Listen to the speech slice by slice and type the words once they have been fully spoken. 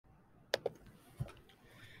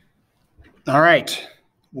All right.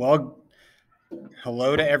 Well,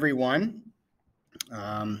 hello to everyone.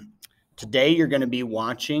 Today you're going to be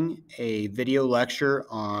watching a video lecture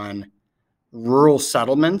on rural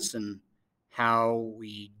settlements and how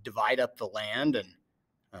we divide up the land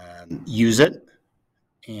and use it.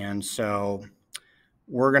 And so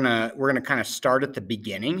we're gonna kind of start at the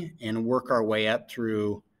beginning and work our way up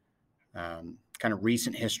through kind of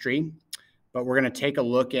recent history. But we're going to take a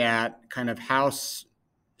look at kind of how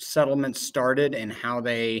settlements started and how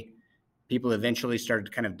people eventually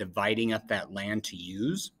started kind of dividing up that land to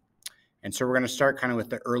use. And so we're going to start kind of with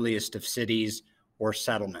the earliest of cities or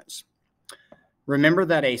settlements. Remember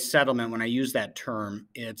that a settlement, when I use that term,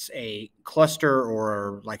 it's a cluster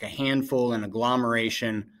or like a handful, an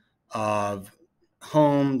agglomeration of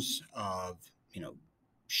homes, of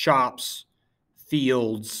shops,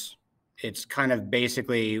 fields. It's kind of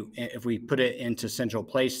basically, if we put it into central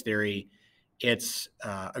place theory, it's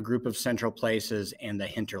a group of central places and the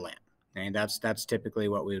hinterland. And that's typically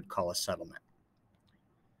what we would call a settlement.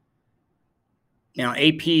 Now,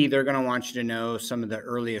 AP, they're going to want you to know some of the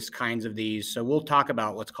earliest kinds of these. So we'll talk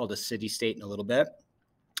about what's called a city-state in a little bit,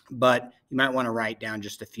 but you might want to write down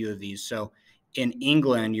just a few of these. So in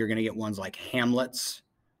England, you're going to get ones like hamlets,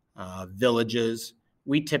 villages.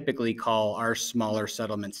 We typically call our smaller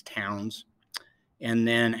settlements towns. And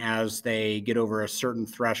then as they get over a certain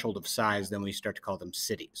threshold of size, then we start to call them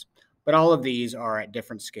cities. But all of these are at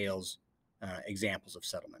different scales, examples of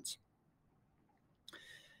settlements.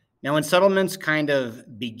 Now, when settlements kind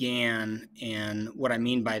of began, and what I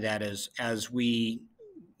mean by that is as we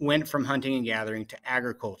went from hunting and gathering to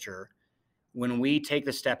agriculture, when we take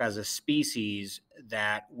the step as a species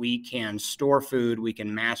that we can store food, we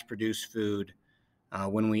can mass produce food,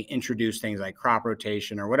 when we introduce things like crop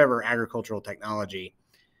rotation or whatever agricultural technology,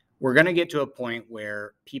 we're going to get to a point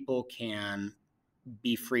where people can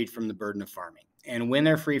be freed from the burden of farming. And when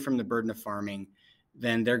they're free from the burden of farming,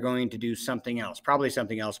 then they're going to do something else, probably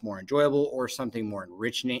something else more enjoyable or something more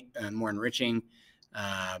enriching,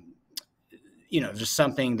 just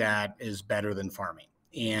something that is better than farming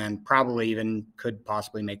and probably even could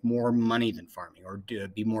possibly make more money than farming or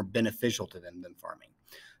be more beneficial to them than farming.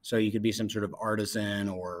 So you could be some sort of artisan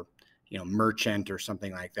or, merchant or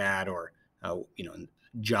something like that, or,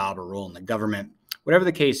 job or role in the government. Whatever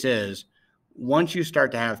the case is, once you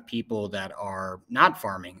start to have people that are not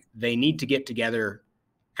farming, they need to get together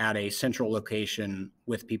at a central location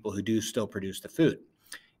with people who do still produce the food.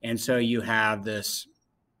 And so you have this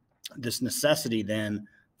necessity then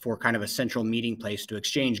for kind of a central meeting place to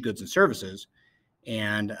exchange goods and services.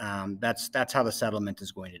 And that's how the settlement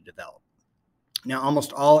is going to develop. Now,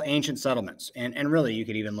 almost all ancient settlements, and really you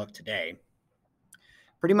could even look today,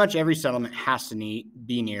 pretty much every settlement has to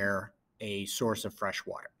be near a source of fresh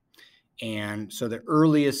water. And so the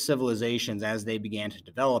earliest civilizations, as they began to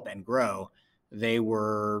develop and grow, they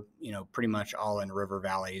were, pretty much all in river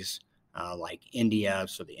valleys, like India,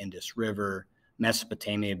 so the Indus River,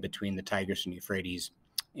 Mesopotamia between the Tigris and Euphrates,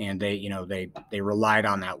 and they relied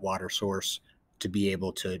on that water source to be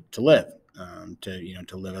able to live,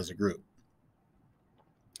 to live as a group.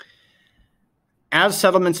 As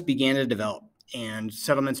settlements began to develop and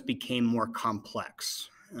settlements became more complex,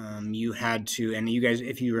 you had to, and you guys,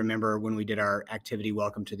 if you remember when we did our activity,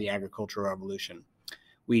 Welcome to the Agricultural Revolution,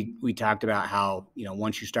 we talked about how,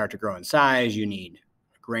 once you start to grow in size, you need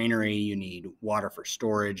a granary, you need water for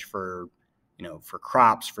storage, for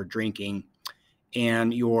crops, for drinking,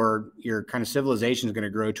 and your kind of civilization is going to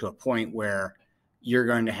grow to a point where you're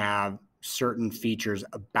going to have certain features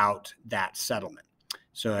about that settlement.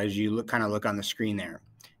 So as you look on the screen there,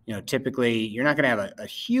 typically you're not going to have a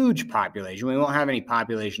huge population. We won't have any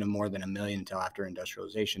population of more than 1 million until after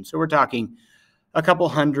industrialization. So we're talking a couple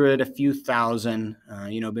hundred, a few thousand.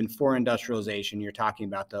 Before industrialization, you're talking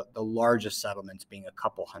about the largest settlements being a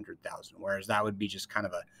couple 100,000, whereas that would be just kind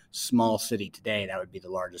of a small city today. That would be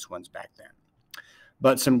the largest ones back then.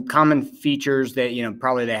 But some common features that,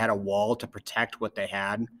 probably they had a wall to protect what they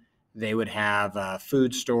had. They would have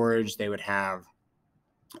food storage. They would have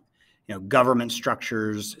government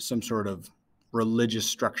structures, some sort of religious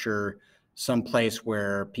structure, some place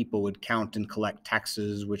where people would count and collect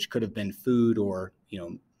taxes, which could have been food or,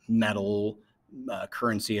 metal,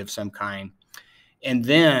 currency of some kind. And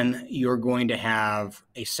then you're going to have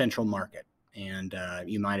a central market. And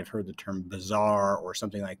you might have heard the term bazaar or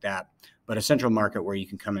something like that, but a central market where you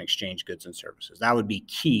can come and exchange goods and services. That would be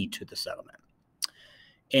key to the settlement.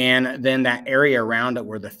 And then that area around it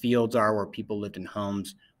where the fields are, where people lived in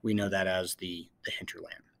homes, we know that as the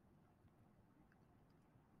hinterland.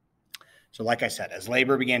 So like I said, as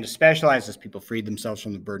labor began to specialize, as people freed themselves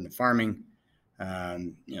from the burden of farming,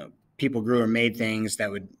 people grew or made things that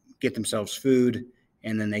would get themselves food,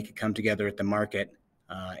 and then they could come together at the market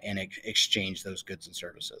and exchange those goods and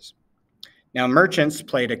services. Now, merchants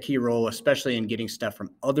played a key role, especially in getting stuff from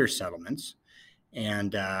other settlements.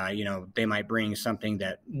 And, they might bring something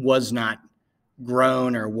that was not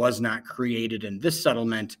grown or was not created in this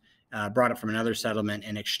settlement, brought it from another settlement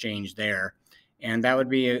and exchanged there. And that would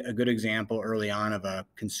be a good example early on of a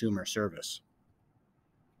consumer service.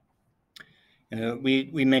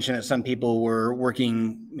 We mentioned that some people were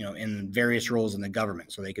working, in various roles in the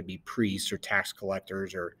government. So they could be priests or tax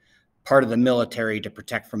collectors or part of the military to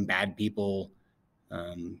protect from bad people,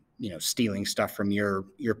 stealing stuff from your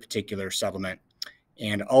particular settlement.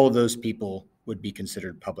 And all of those people would be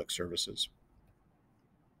considered public services.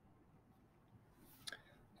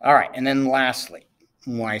 All right. And then lastly,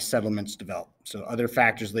 why settlements develop. So other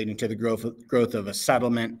factors leading to the growth of a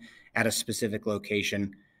settlement at a specific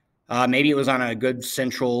location. Maybe it was on a good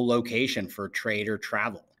central location for trade or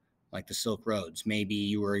travel, like the Silk Roads. Maybe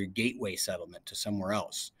you were a gateway settlement to somewhere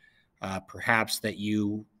else. Perhaps that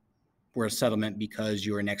you were a settlement because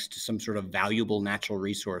you were next to some sort of valuable natural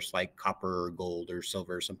resource like copper or gold or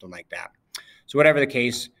silver or something like that. So whatever the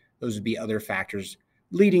case, those would be other factors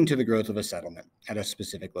leading to the growth of a settlement at a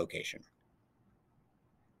specific location.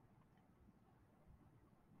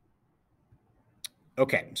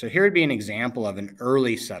 Okay, so here would be an example of an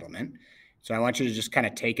early settlement. So I want you to just kind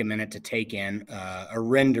of take a minute to take in a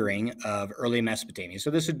rendering of early Mesopotamia. So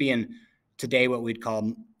this would be in today what we'd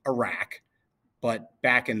call Iraq, but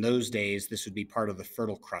back in those days, this would be part of the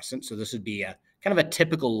Fertile Crescent. So this would be a kind of a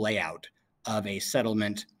typical layout of a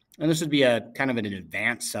settlement. And this would be a kind of an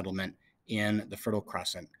advanced settlement in the Fertile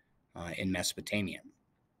Crescent in Mesopotamia.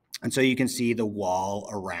 And so you can see the wall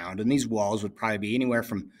around, and these walls would probably be anywhere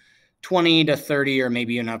from 20 to 30 or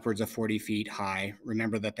maybe even upwards of 40 feet high.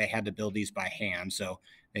 Remember that they had to build these by hand, so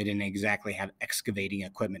they didn't exactly have excavating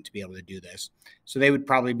equipment to be able to do this. So they would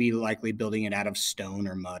probably be likely building it out of stone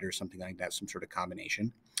or mud or something like that, some sort of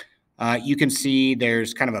combination. You can see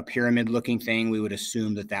there's kind of a pyramid looking thing. We would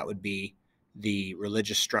assume that that would be the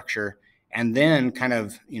religious structure. And then kind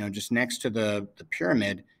of, just next to the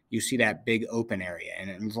pyramid, you see that big open area.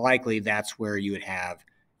 And likely that's where you would have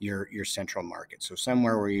your central market. So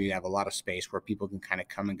somewhere where you have a lot of space where people can kind of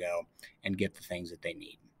come and go and get the things that they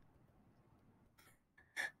need.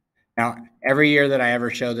 Now, every year that I ever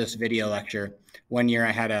show this video lecture, one year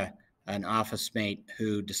I had an office mate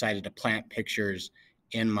who decided to plant pictures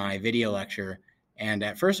in my video lecture. And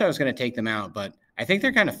at first I was going to take them out, but I think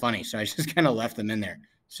they're kind of funny. So I just kind of left them in there.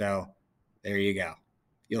 So there you go.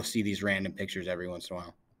 You'll see these random pictures every once in a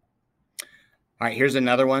while. All right, here's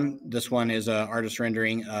another one. This one is an artist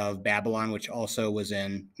rendering of Babylon, which also was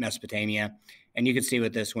in Mesopotamia. And you can see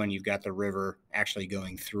with this one, you've got the river actually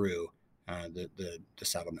going through the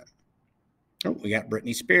settlement. Oh, we got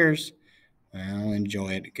Britney Spears. Well,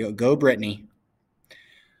 enjoy it. Go Britney.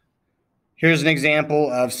 Here's an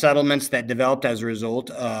example of settlements that developed as a result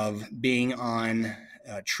of being on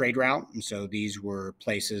a trade route. And so these were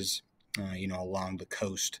places, along the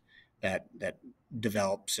coast that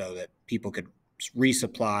developed so that people could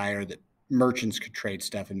resupply or that merchants could trade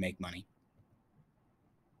stuff and make money.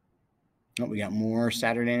 Oh, we got more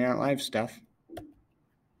Saturday Night Live stuff.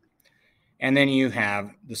 And then you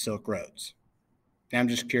have the Silk Roads. Now I'm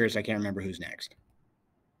just curious, I can't remember who's next.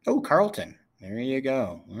 Oh, Carlton. There you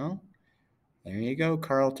go. Well, there you go,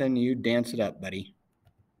 Carlton. You dance it up, buddy.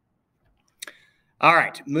 All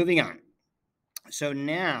right, moving on. So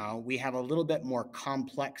now we have a little bit more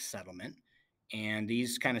complex settlement. And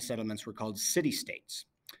these kind of settlements were called city-states.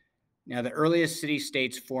 Now, the earliest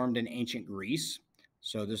city-states formed in ancient Greece.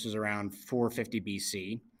 So this is around 450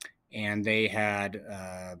 BC. And they had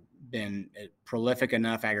been prolific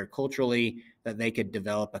enough agriculturally that they could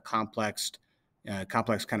develop a complex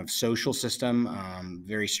kind of social system,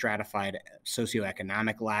 very stratified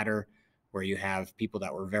socioeconomic ladder, where you have people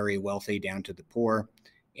that were very wealthy down to the poor.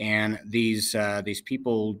 And these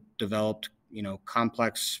people developed,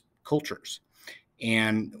 complex cultures.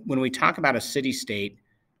 And when we talk about a city-state,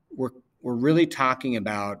 we're really talking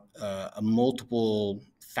about a multiple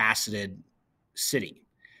faceted city.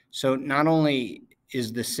 So not only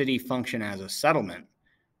is the city function as a settlement,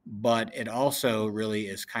 but it also really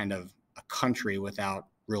is kind of a country without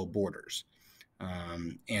real borders.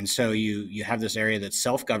 And so you have this area that's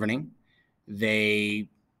self-governing. They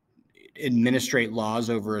administrate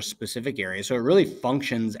laws over a specific area. So it really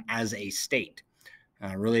functions as a state.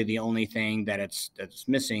 Really, the only thing that's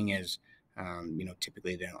missing is,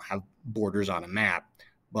 typically they don't have borders on a map,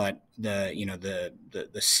 but the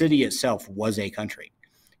city itself was a country,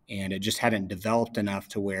 and it just hadn't developed enough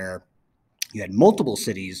to where You had multiple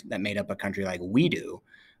cities that made up a country like we do,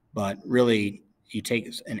 but really you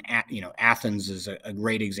take Athens is a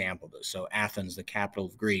great example of this. So Athens, the capital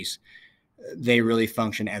of Greece, they really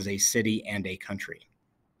function as a city and a country.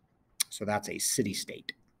 So that's a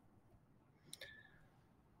city-state.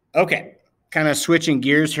 Okay, kind of switching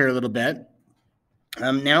gears here a little bit.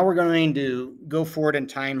 Now we're going to go forward in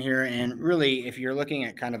time here, and really, if you're looking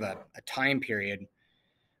at kind of a time period,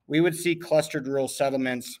 we would see clustered rural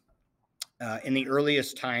settlements in the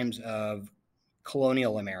earliest times of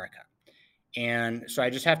colonial America. And so I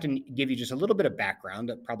just have to give you just a little bit of background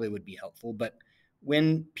that probably would be helpful. But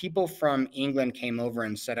when people from England came over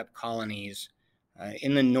and set up colonies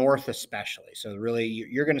in the north, especially, so really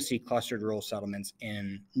you're going to see clustered rural settlements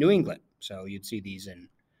in New England. So you'd see these in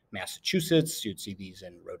Massachusetts, you'd see these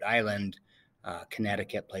in Rhode Island,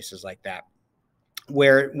 Connecticut, places like that,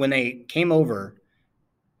 where when they came over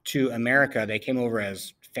to America, they came over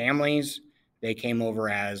as families, they came over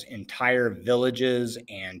as entire villages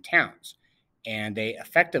and towns, and they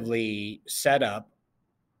effectively set up,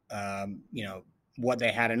 what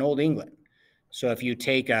they had in Old England. So if you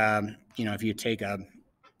take a,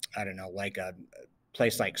 I don't know, like a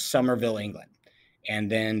place like Somerville, England,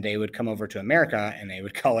 and then they would come over to America and they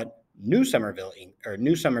would call it New Somerville or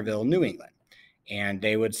New Somerville, New England, and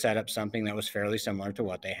they would set up something that was fairly similar to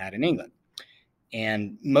what they had in England.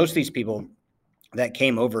 And most of these people that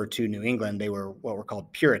came over to New England, they were what were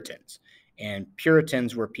called Puritans. And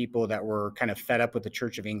Puritans were people that were kind of fed up with the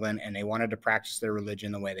Church of England, and they wanted to practice their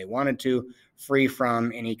religion the way they wanted to, free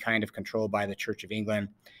from any kind of control by the Church of England.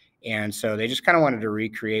 And so they just kind of wanted to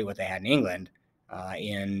recreate what they had in England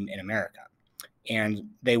in America. And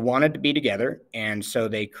they wanted to be together. And so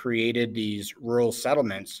they created these rural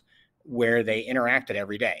settlements where they interacted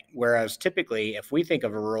every day. Whereas typically, if we think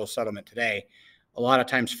of a rural settlement today, a lot of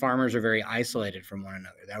times farmers are very isolated from one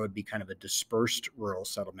another. That would be kind of a dispersed rural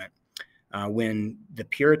settlement. When the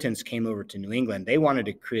Puritans came over to New England, they wanted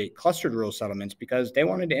to create clustered rural settlements because they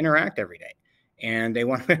wanted to interact every day. And they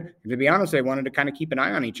wanted, to be honest, they wanted to kind of keep an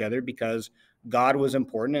eye on each other because God was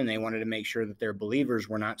important, and they wanted to make sure that their believers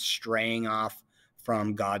were not straying off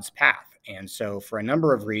from God's path. And so for a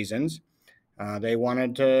number of reasons, they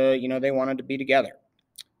wanted to be together.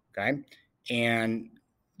 Okay. And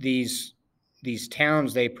these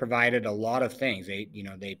towns, they provided a lot of things.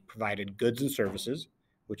 They provided goods and services,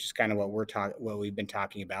 which is kind of what we've been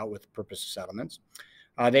talking about with purpose of settlements.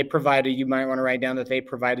 They provided, you might want to write down that they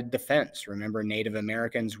provided defense. Remember, Native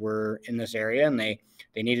Americans were in this area, and they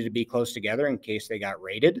needed to be close together in case they got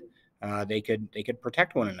raided. They could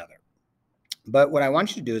protect one another. But what I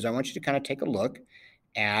want you to do is I want you to kind of take a look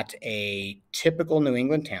at a typical New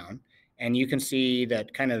England town, and you can see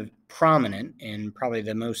that kind of prominent and probably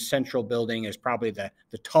the most central building is probably the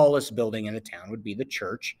tallest building in the town would be the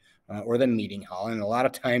church or the meeting hall. And a lot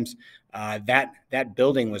of times that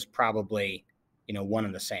building was probably, one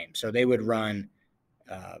and the same. So they would run,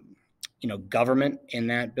 government in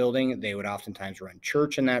that building. They would oftentimes run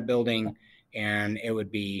church in that building, and it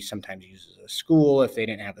would be sometimes used as a school if they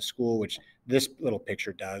didn't have a school, which this little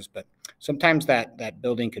picture does. But sometimes that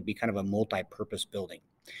building could be kind of a multi-purpose building.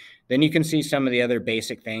 Then you can see some of the other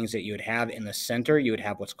basic things that you would have in the center. You would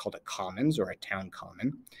have what's called a commons or a town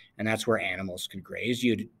common, and that's where animals could graze.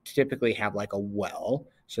 You'd typically have like a well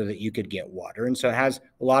so that you could get water. And so it has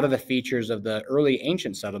a lot of the features of the early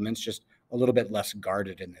ancient settlements, just a little bit less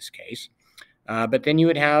guarded in this case. But then you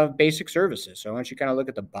would have basic services. So I want you to kind of look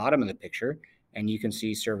at the bottom of the picture, and you can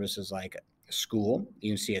see services like a school.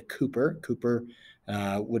 You can see a cooper. Cooper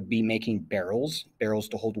would be making barrels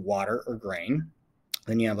to hold water or grain.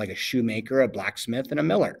 Then you have like a shoemaker, a blacksmith, and a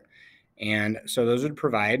miller. And so those would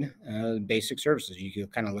provide basic services. You can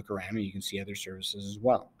kind of look around and you can see other services as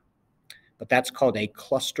well. But that's called a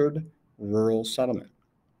clustered rural settlement.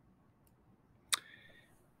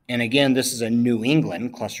 And again, this is a New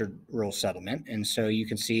England clustered rural settlement. And so you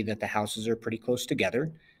can see that the houses are pretty close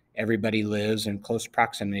together. Everybody lives in close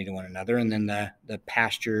proximity to one another. And then the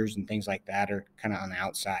pastures and things like that are kind of on the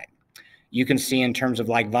outside. You can see in terms of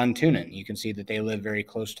like Von Tunen, you can see that they live very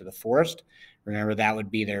close to the forest. Remember, that would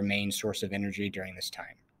be their main source of energy during this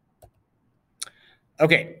time.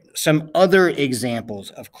 Okay, some other examples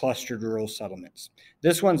of clustered rural settlements.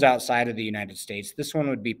 This one's outside of the United States. This one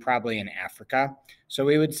would be probably in Africa. So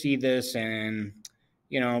we would see this in,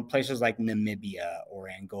 places like Namibia or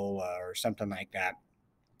Angola or something like that,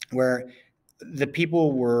 where the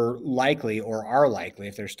people were likely or are likely,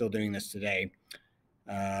 if they're still doing this today,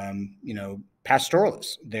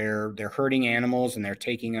 pastoralists. They're herding animals and they're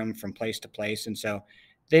taking them from place to place. And so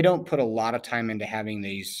they don't put a lot of time into having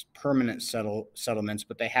these permanent settlements,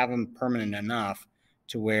 but they have them permanent enough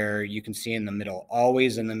to where you can see in the middle,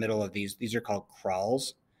 always in the middle of these are called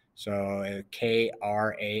kraals. So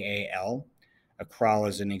Kraal. A kraal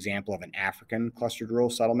is an example of an African clustered rural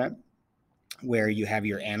settlement where you have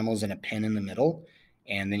your animals in a pen in the middle,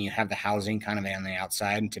 and then you have the housing kind of on the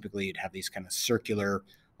outside. And typically you'd have these kind of circular,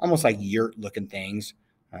 almost like yurt looking things,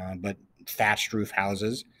 but thatched roof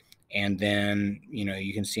houses. And then,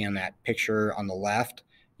 you can see on that picture on the left,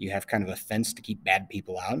 you have kind of a fence to keep bad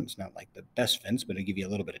people out. It's not like the best fence, but it'll give you a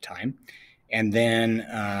little bit of time. And then,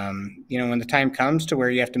 when the time comes to where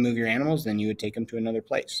you have to move your animals, then you would take them to another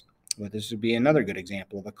place. Well, this would be another good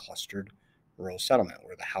example of a clustered rural settlement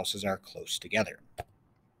where the houses are close together.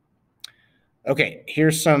 Okay,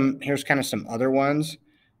 here's kind of some other ones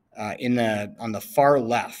on the far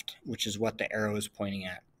left, which is what the arrow is pointing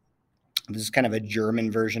at. This is kind of a German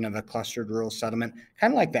version of a clustered rural settlement,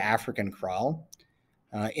 kind of like the African kraal.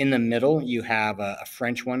 In the middle, you have a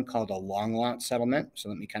French one called a long lot settlement. So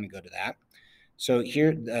let me kind of go to that. So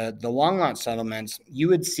here, the long lot settlements, you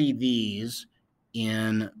would see these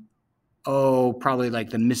in, probably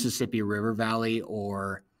like the Mississippi River Valley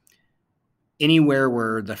or anywhere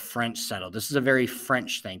where the French settled. This is a very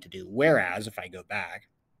French thing to do. Whereas if I go back,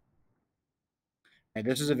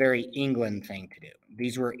 this is a very England thing to do.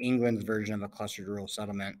 These were England's version of a clustered rural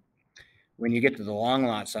settlement. When you get to the long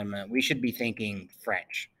lot settlement, we should be thinking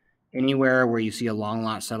French. Anywhere where you see a long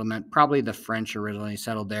lot settlement, probably the French originally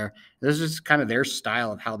settled there. This is kind of their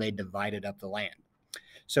style of how they divided up the land.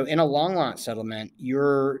 So in a long lot settlement,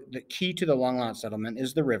 the key to the long lot settlement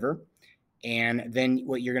is the river. And then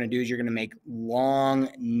what you're going to do is you're going to make long,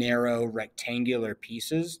 narrow, rectangular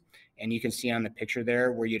pieces. And you can see on the picture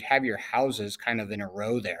there where you'd have your houses kind of in a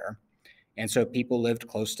row there. And so people lived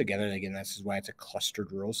close together. Again, this is why it's a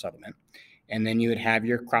clustered rural settlement. And then you would have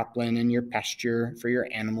your cropland and your pasture for your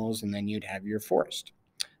animals, and then you'd have your forest.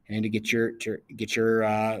 And to get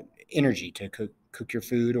your energy to cook your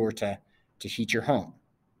food or to heat your home.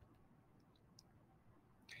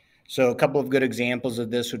 So a couple of good examples of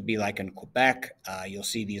this would be like in Quebec. You'll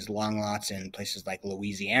see these long lots in places like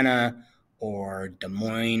Louisiana or Des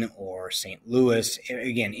Moines or St. Louis.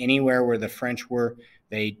 Again, anywhere where the French were,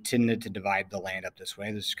 they tended to divide the land up this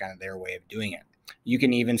way. This is kind of their way of doing it. You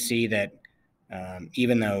can even see that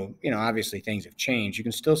even though, obviously things have changed, you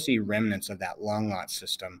can still see remnants of that long lot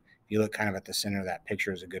system. If you look kind of at the center of that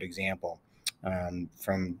picture is a good example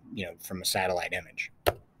from a satellite image.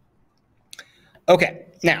 Okay,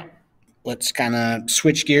 now let's kind of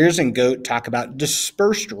switch gears and go talk about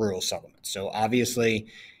dispersed rural settlements. So obviously,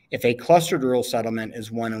 if a clustered rural settlement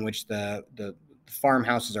is one in which the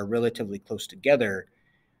farmhouses are relatively close together,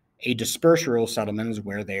 a dispersed rural settlement is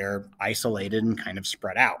where they're isolated and kind of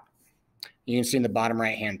spread out. You can see in the bottom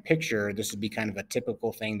right-hand picture, this would be kind of a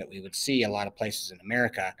typical thing that we would see a lot of places in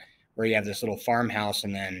America, where you have this little farmhouse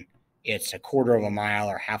and then it's a quarter of a mile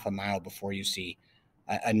or half a mile before you see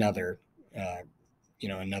another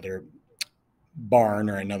barn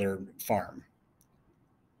or another farm.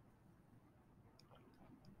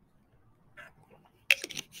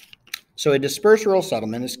 So a dispersed rural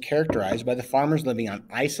settlement is characterized by the farmers living on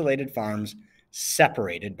isolated farms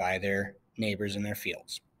separated by their neighbors in their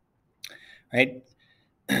fields, right?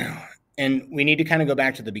 And we need to kind of go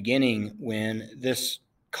back to the beginning when this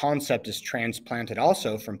concept is transplanted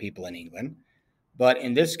also from people in England. But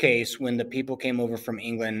in this case, when the people came over from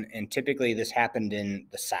England, and typically this happened in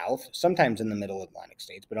the South, sometimes in the middle Atlantic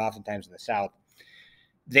states, but oftentimes in the South,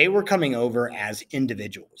 they were coming over as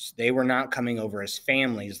individuals. They were not coming over as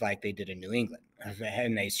families like they did in New England.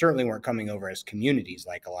 And they certainly weren't coming over as communities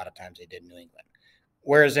like a lot of times they did in New England.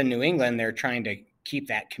 Whereas in New England, they're trying to keep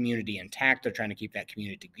that community intact. They're trying to keep that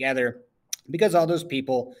community together because all those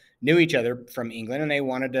people knew each other from England and they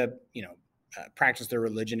wanted to, practice their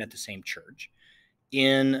religion at the same church.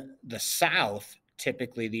 In the South,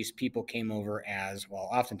 typically these people came over as, well,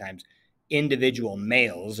 oftentimes individual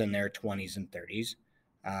males in their 20s and 30s.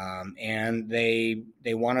 And they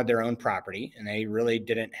wanted their own property, and they really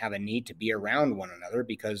didn't have a need to be around one another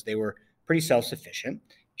because they were pretty self-sufficient.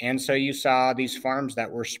 And so you saw these farms that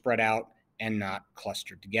were spread out and not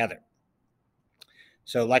clustered together.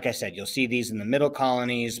 So like I said, you'll see these in the middle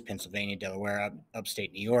colonies, Pennsylvania, Delaware,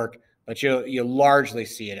 upstate New York, but you'll largely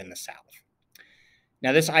see it in the South.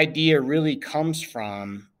 Now, this idea really comes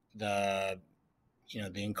from the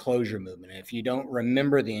enclosure movement. And if you don't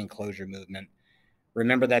remember the enclosure movement,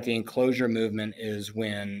 remember that the enclosure movement is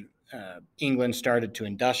when England started to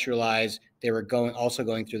industrialize. They were also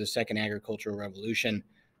going through the second agricultural revolution.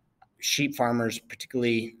 Sheep farmers,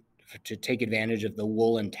 particularly to take advantage of the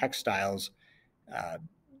wool and textiles,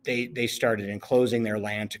 they started enclosing their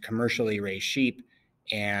land to commercially raise sheep.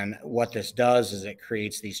 And what this does is it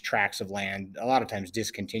creates these tracts of land, a lot of times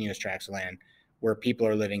discontinuous tracts of land, where people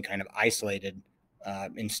are living kind of isolated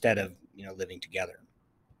instead of living together.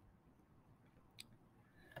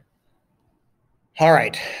 All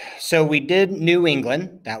right, so we did New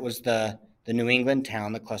England. That was the New England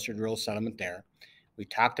town, the clustered rural settlement there. We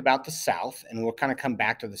talked about the South, and we'll kind of come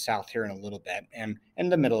back to the South here in a little bit, and in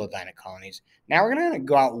the middle Atlantic colonies. Now we're going to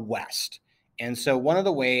go out west. And so one of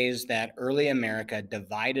the ways that early America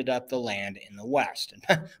divided up the land in the West,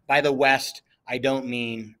 and by the West, I don't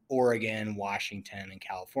mean Oregon, Washington, and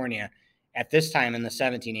California. At this time in the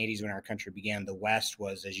 1780s, when our country began, the West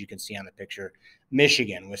was, as you can see on the picture,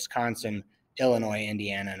 Michigan, Wisconsin, Illinois,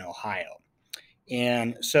 Indiana, and Ohio.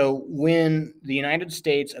 And so when the United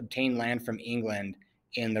States obtained land from England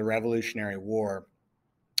in the Revolutionary War,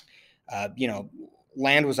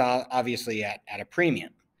 land was obviously at a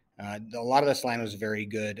premium. A lot of this land was very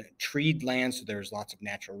good treed land, so there's lots of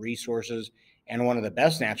natural resources. And one of the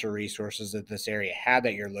best natural resources that this area had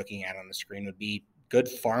that you're looking at on the screen would be good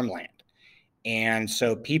farmland. And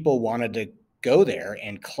so people wanted to go there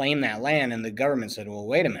and claim that land, and the government said, well,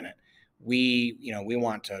 wait a minute. We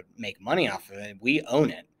want to make money off of it. We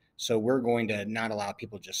own it. So we're going to not allow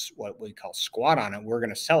people just what we call squat on it. We're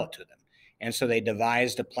going to sell it to them. And so they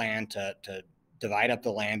devised a plan to divide up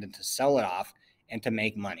the land and to sell it off and to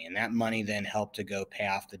make money. And that money then helped to go pay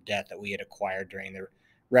off the debt that we had acquired during the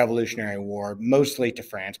Revolutionary War, mostly to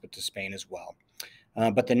France, but to Spain as well.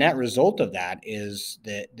 But the net result of that is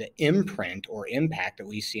the imprint or impact that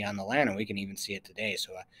we see on the land, and we can even see it today.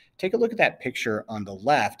 So take a look at that picture on the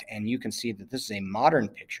left, and you can see that this is a modern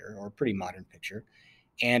picture, or a pretty modern picture,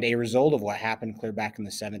 and a result of what happened clear back in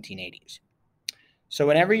the 1780s. So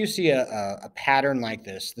whenever you see a pattern like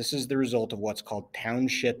this, this is the result of what's called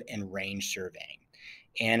township and range surveying.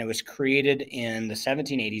 And it was created in the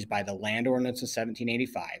 1780s by the Land Ordinance of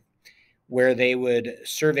 1785, where they would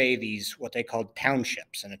survey these, what they called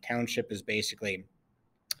townships. And a township is basically,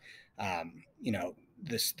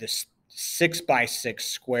 this 6x6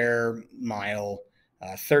 square mile,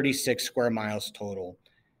 36 square miles total,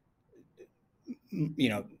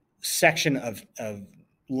 section of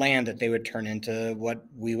land that they would turn into what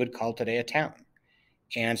we would call today a town.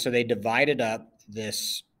 And so they divided up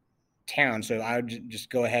this town. So I would just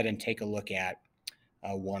go ahead and take a look at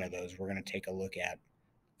one of those. We're going to take a look at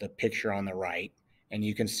the picture on the right, and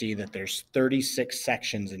you can see that there's 36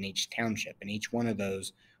 sections in each township, and each one of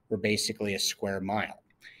those were basically a square mile.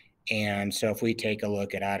 And so if we take a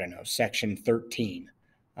look at, I don't know, section 13,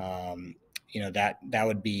 that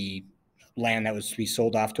would be land that was to be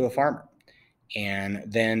sold off to a farmer. And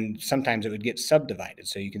then sometimes it would get subdivided.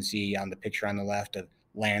 So you can see on the picture on the left of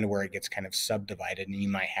land where it gets kind of subdivided, and you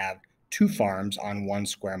might have 2 farms on 1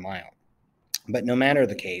 square mile. But no matter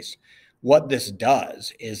the case, what this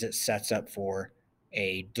does is it sets up for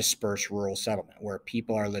a dispersed rural settlement where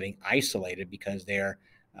people are living isolated because they're,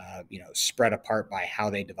 spread apart by how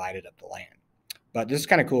they divided up the land. But this is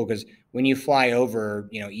kind of cool because when you fly over,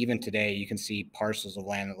 even today, you can see parcels of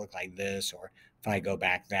land that look like this, or if I go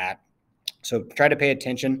back that. So try to pay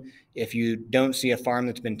attention. If you don't see a farm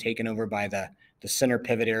that's been taken over by the center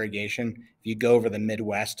pivot irrigation, if you go over the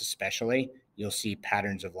Midwest especially, you'll see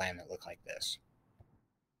patterns of land that look like this.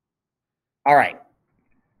 All right,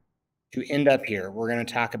 to end up here, we're going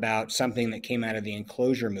to talk about something that came out of the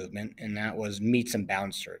enclosure movement, and that was metes and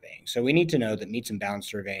bounds surveying. So we need to know that metes and bounds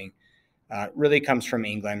surveying really comes from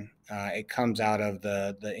England. It comes out of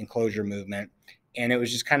the enclosure movement, and it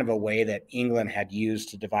was just kind of a way that England had used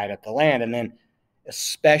to divide up the land, and then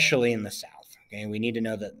especially in the South. Okay, we need to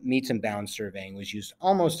know that metes and bounds surveying was used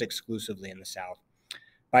almost exclusively in the South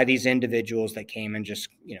by these individuals that came and just,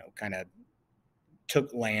 kind of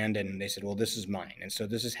took land and they said, well, this is mine. And so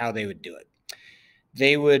this is how they would do it.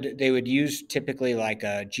 They would use typically like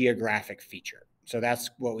a geographic feature. So that's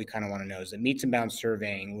what we kind of want to know, is that metes and bounds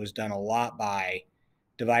surveying was done a lot by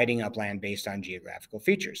dividing up land based on geographical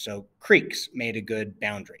features. So creeks made a good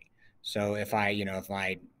boundary. So if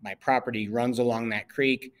my property runs along that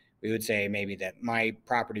creek, we would say maybe that my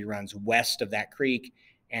property runs west of that creek,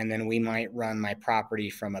 and then we might run my property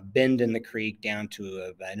from a bend in the creek down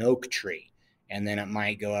to an oak tree. And then it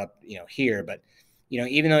might go up, here. But,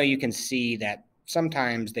 even though you can see that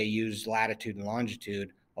sometimes they use latitude and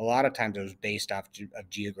longitude, a lot of times it was based off of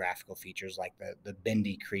geographical features like the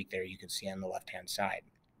bendy creek there you can see on the left-hand side.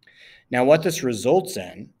 Now, what this results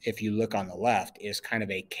in, if you look on the left, is kind of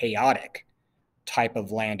a chaotic type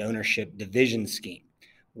of land ownership division scheme.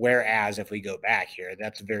 Whereas if we go back here,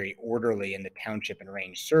 that's very orderly in the township and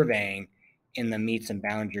range surveying. In the metes and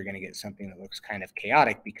bounds, you're going to get something that looks kind of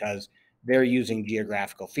chaotic because they're using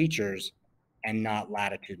geographical features and not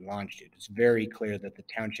latitude and longitude. It's very clear that the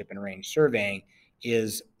township and range surveying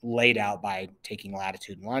is laid out by taking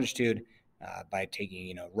latitude and longitude, by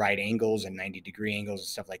taking, right angles and 90-degree angles and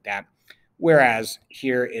stuff like that. Whereas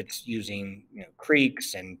here it's using,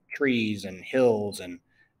 creeks and trees and hills and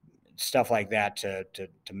stuff like that to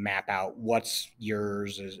map out what's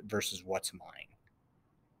yours versus what's mine.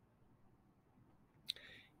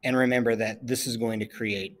 And remember that this is going to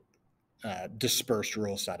create dispersed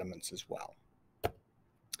rural settlements as well.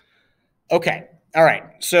 Okay. All right.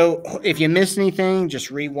 So if you missed anything,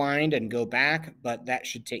 just rewind and go back, but that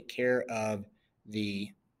should take care of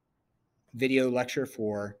the video lecture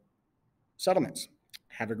for settlements.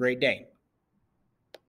 Have a great day.